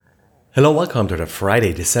Hello, welcome to the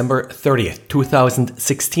Friday, December 30th,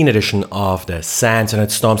 2016 edition of the SANS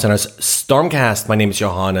Internet Storm Center's StormCast. My name is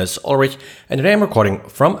Johannes Ulrich, and today I'm recording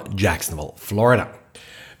from Jacksonville, Florida.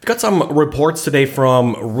 We got some reports today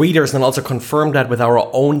from readers and also confirmed that with our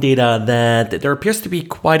own data that there appears to be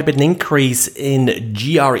quite a bit of an increase in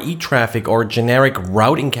GRE traffic or generic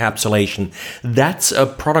route encapsulation. That's a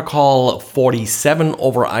protocol 47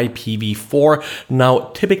 over IPv4. Now,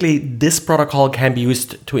 typically this protocol can be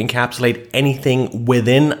used to encapsulate anything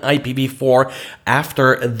within IPv4.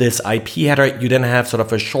 After this IP header, you then have sort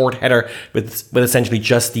of a short header with essentially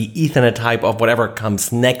just the Ethernet type of whatever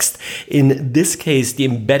comes next. In this case, the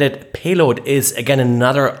embedded payload is again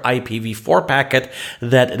another IPv4 packet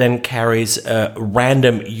that then carries a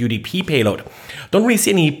random UDP payload. Don't really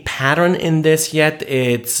see any pattern in this yet.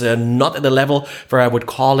 It's not at the level where I would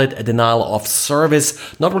call it a denial of service.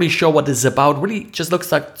 Not really sure what this is about. Really just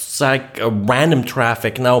looks like a random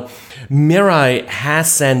traffic. Now, Mirai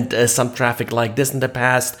has sent some traffic like this in the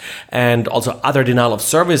past, and also other denial of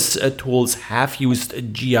service tools have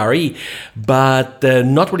used GRE, but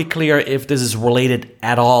not really clear if this is related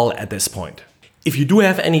at all at this point. If you do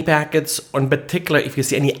have any packets, or in particular if you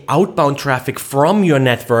see any outbound traffic from your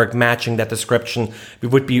network matching that description, we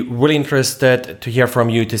would be really interested to hear from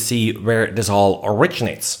you to see where this all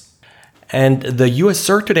originates. And the US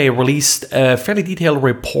CERT today released a fairly detailed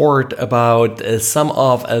report about some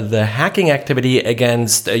of the hacking activity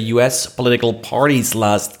against US political parties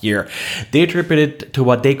last year. They attributed it to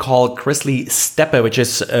what they call Krisly Steppe, which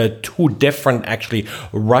is two different actually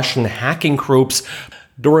Russian hacking groups.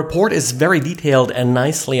 The report is very detailed and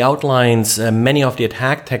nicely outlines many of the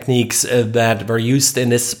attack techniques that were used in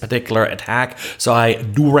this particular attack. So I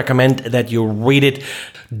do recommend that you read it.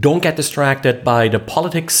 Don't get distracted by the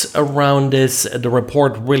politics around this. The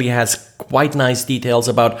report really has quite nice details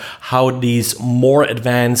about how these more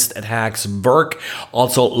advanced attacks work.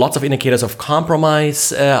 Also, lots of indicators of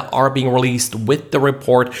compromise are being released with the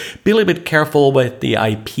report. Be a little bit careful with the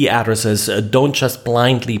IP addresses. Don't just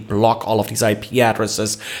blindly block all of these IP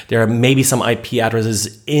addresses. There may be some IP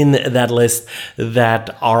addresses in that list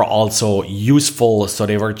that are also useful. So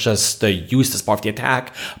they were just used as part of the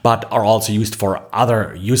attack, but are also used for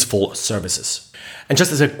other useful services. And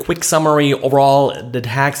just as a quick summary, overall, the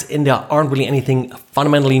attacks in there aren't really anything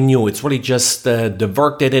fundamentally new. It's really just the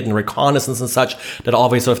work they did and reconnaissance and such that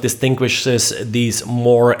always sort of distinguishes these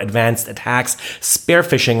more advanced attacks. Spear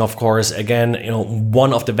phishing, of course, again,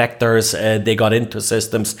 one of the vectors they got into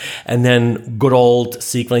systems. And then good old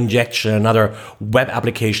SQL injection, another web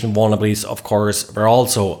application vulnerabilities, of course, were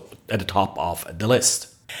also at the top of the list.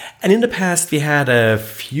 And in the past, we had a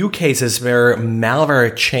few cases where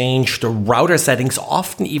malware changed router settings,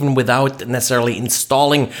 often even without necessarily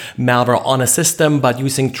installing malware on a system, but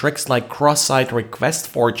using tricks like cross-site request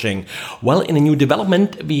forging. Well, in a new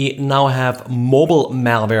development, we now have mobile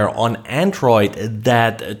malware on Android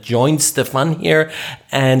that joins the fun here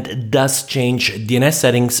and does change DNS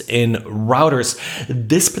settings in routers.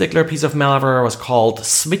 This particular piece of malware was called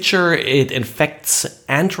Switcher. It infects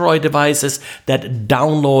Android devices that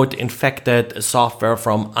download infected software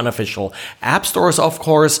from unofficial app stores, of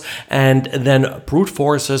course, and then brute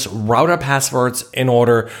forces router passwords in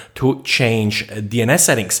order to change DNS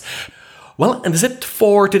settings. Well, and that's it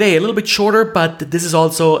for today. A little bit shorter, but this is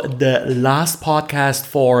also the last podcast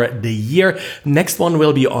for the year. Next one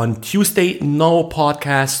will be on Tuesday. No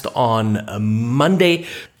podcast on Monday.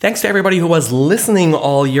 Thanks to everybody who was listening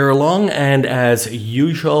all year long. And as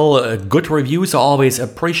usual, good reviews are always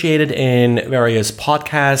appreciated in various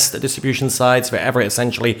podcast distribution sites, wherever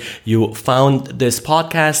essentially you found this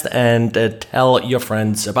podcast, and tell your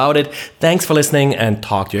friends about it. Thanks for listening, and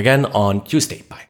talk to you again on Tuesday. Bye.